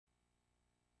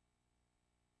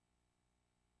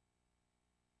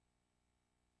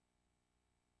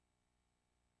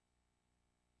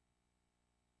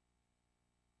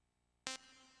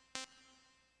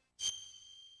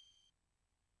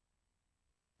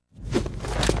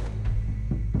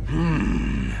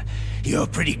You're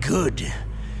pretty good.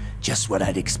 Just what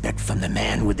I'd expect from the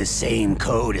man with the same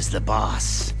code as the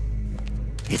boss.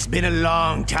 It's been a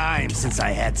long time since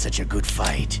I had such a good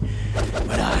fight,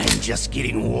 but I'm just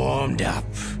getting warmed up.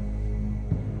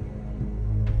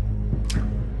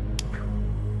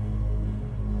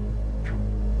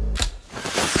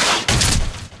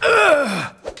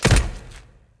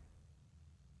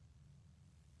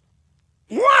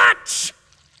 What?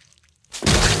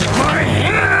 My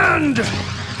hand!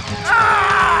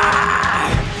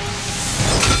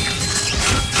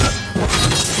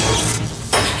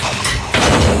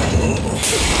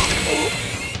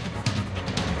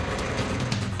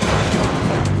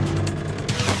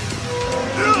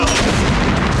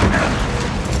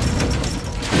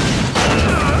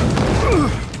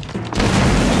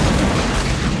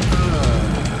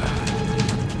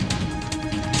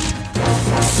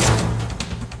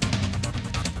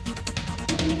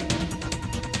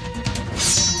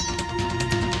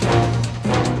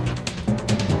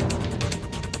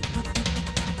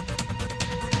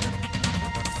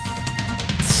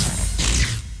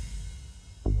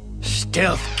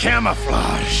 Stealth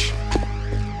camouflage.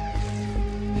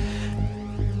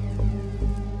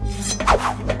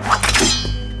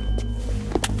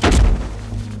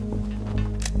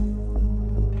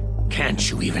 Can't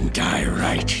you even die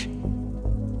right?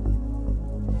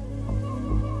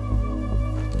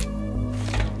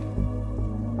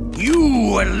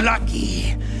 You were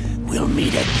lucky. We'll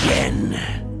meet again.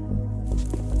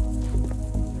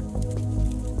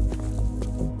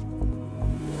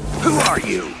 Who are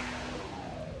you?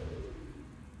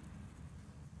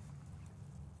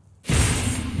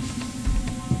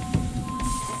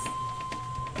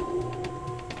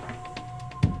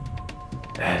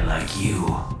 And like you,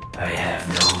 I have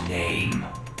no name.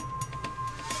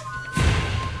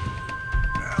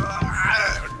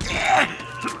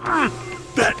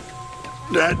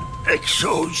 That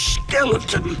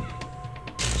exoskeleton.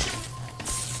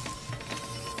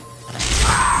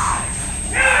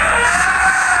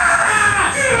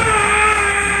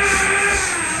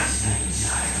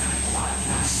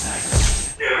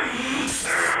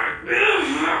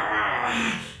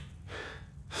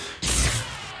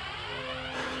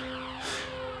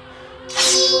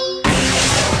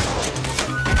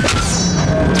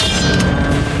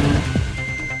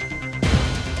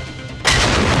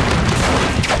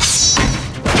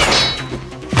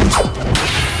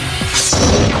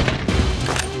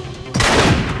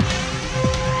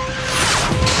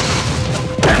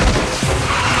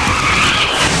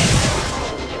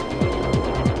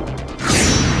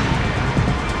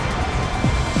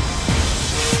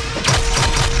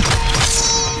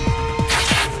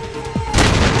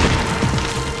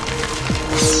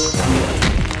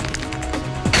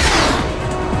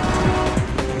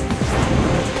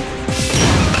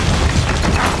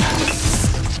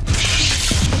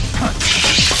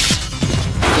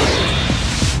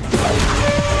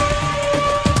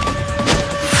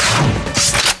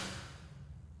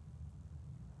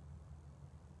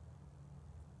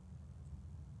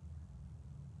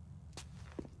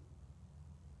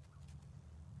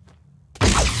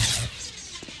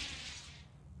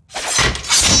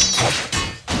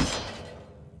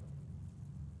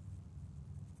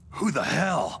 Who the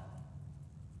hell?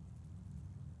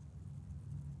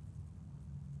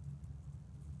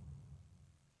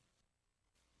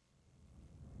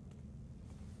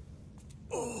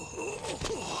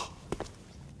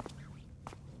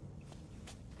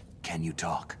 Can you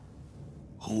talk?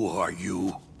 Who are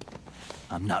you?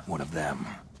 I'm not one of them.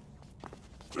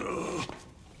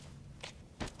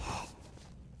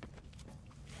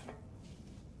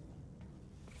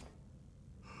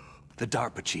 The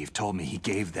DARPA chief told me he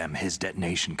gave them his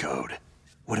detonation code.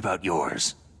 What about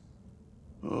yours?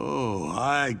 Oh,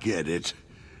 I get it.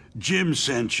 Jim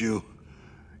sent you.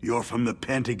 You're from the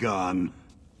Pentagon.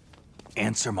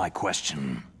 Answer my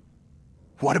question.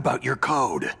 What about your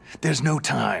code? There's no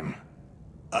time.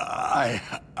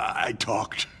 I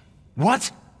talked.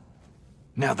 What?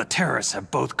 Now the terrorists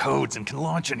have both codes and can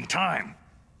launch any time.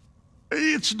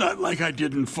 It's not like I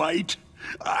didn't fight.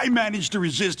 I managed to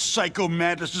resist Psycho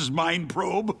Mantis's mind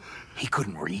probe. He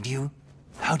couldn't read you?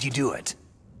 How'd you do it?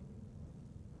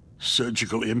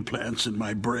 Surgical implants in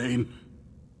my brain.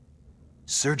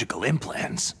 Surgical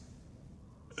implants?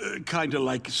 Kinda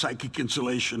like psychic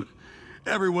insulation.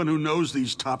 Everyone who knows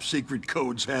these top-secret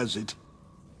codes has it.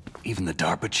 Even the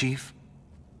DARPA chief?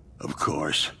 Of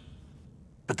course.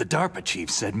 But the DARPA chief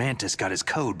said Mantis got his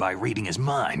code by reading his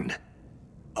mind.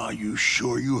 Are you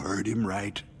sure you heard him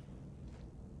right?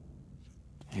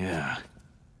 Yeah.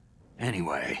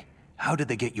 Anyway, how did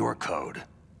they get your code?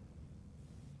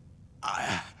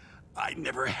 I I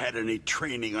never had any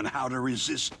training on how to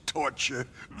resist torture.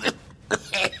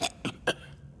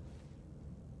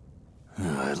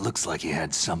 It looks like he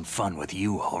had some fun with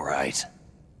you, all right.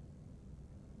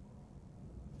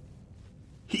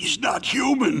 He's not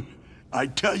human. I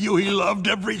tell you, he loved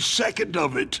every second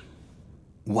of it.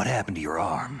 What happened to your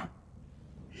arm?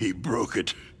 He broke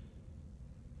it.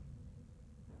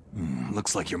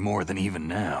 Looks like you're more than even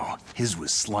now. His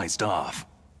was sliced off.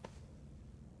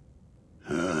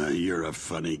 You're a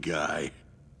funny guy.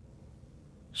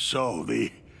 So,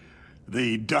 the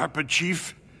DARPA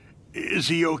chief, is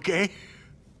he okay?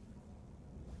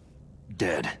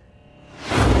 Dead.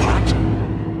 What?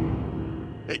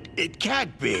 It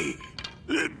can't be.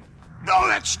 No,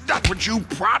 that's not what you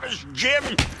promised, Jim.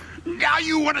 Now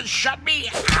you want to shut me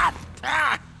up.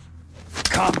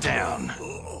 Calm down.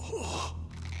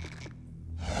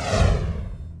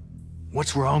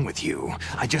 What's wrong with you?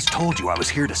 I just told you I was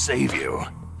here to save you.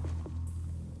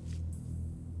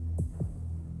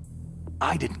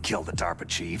 I didn't kill the DARPA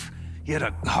chief. He had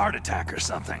a heart attack or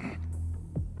something.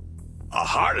 A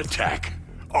heart attack?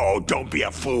 Oh, don't be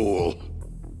a fool.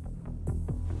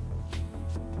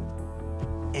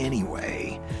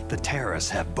 Anyway, the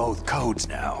terrorists have both codes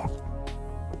now.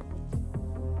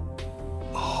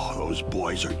 Oh, those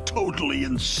boys are totally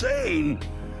insane.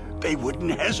 They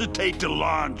wouldn't hesitate to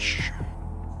launch.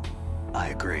 I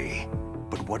agree.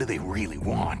 But what do they really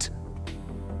want?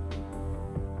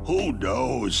 Who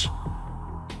knows?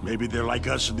 Maybe they're like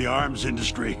us in the arms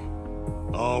industry.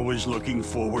 Always looking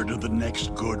forward to the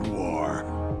next good war.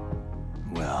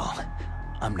 Well,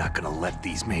 I'm not gonna let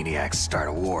these maniacs start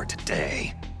a war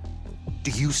today. Do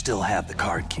you still have the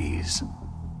card keys?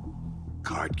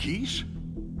 Card keys?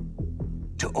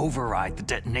 To override the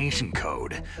detonation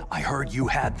code. I heard you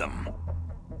had them.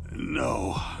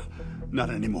 No,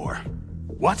 not anymore.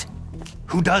 What?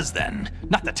 Who does then?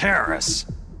 Not the terrorists.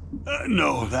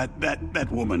 No, that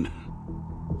woman.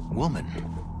 Woman?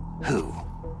 Who?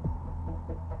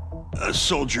 A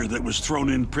soldier that was thrown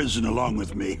in prison along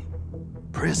with me.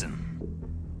 Prison?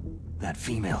 That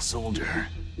female soldier.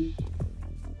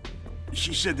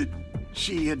 She said that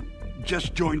she had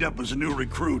just joined up as a new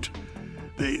recruit.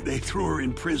 They threw her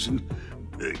in prison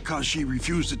because she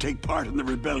refused to take part in the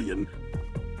rebellion.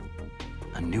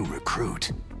 A new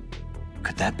recruit?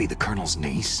 Could that be the Colonel's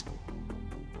niece?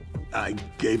 I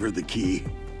gave her the key.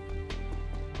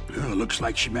 Looks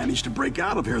like she managed to break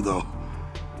out of here, though.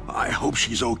 I hope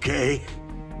she's okay.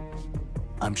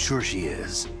 I'm sure she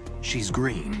is. She's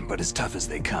green, but as tough as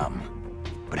they come.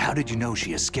 But how did you know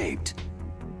she escaped?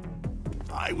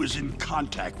 I was in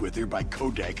contact with her by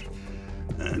codec.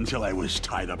 Until I was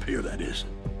tied up here, that is.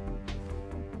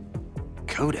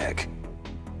 Codec?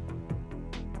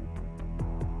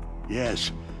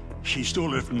 Yes. She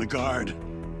stole it from the guard.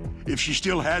 If she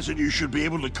still has it, you should be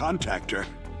able to contact her.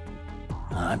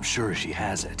 I'm sure she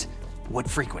has it. What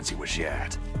frequency was she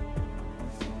at?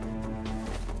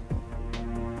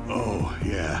 Oh,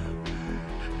 yeah.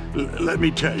 Let me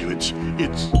tell you, it's...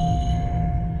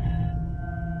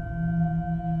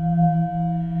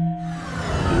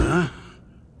 Huh?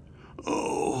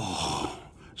 Oh,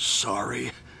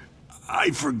 sorry.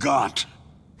 I forgot.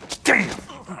 Damn!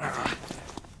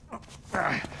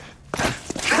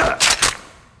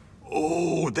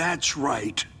 Oh, that's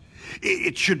right.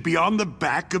 It should be on the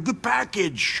back of the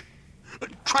package.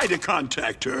 Try to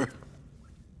contact her.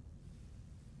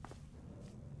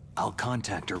 I'll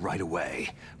contact her right away,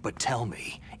 but tell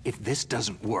me, if this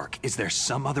doesn't work, is there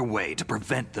some other way to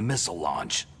prevent the missile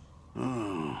launch?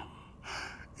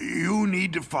 You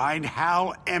need to find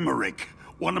Hal Emmerich,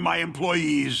 one of my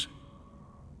employees.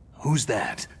 Who's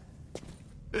that?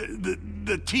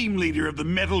 The team leader of the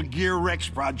Metal Gear Rex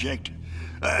project.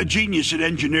 A genius at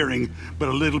engineering, but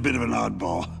a little bit of an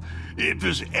oddball. If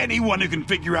there's anyone who can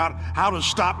figure out how to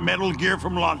stop Metal Gear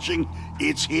from launching,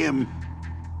 it's him.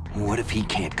 What if he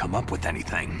can't come up with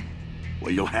anything?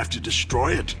 Well, you'll have to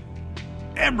destroy it.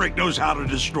 Emmerich knows how to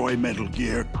destroy Metal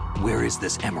Gear. Where is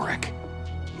this Emmerich?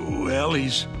 Well,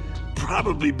 he's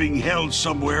probably being held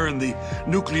somewhere in the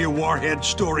nuclear warhead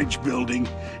storage building.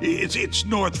 It's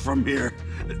north from here.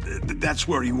 That's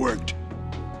where he worked.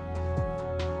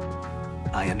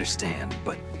 I understand,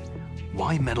 but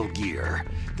why Metal Gear?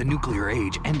 The nuclear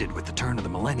age ended with the turn of the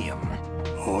millennium.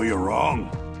 Oh, you're wrong.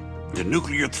 The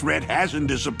nuclear threat hasn't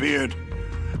disappeared.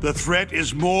 The threat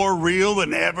is more real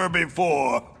than ever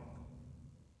before.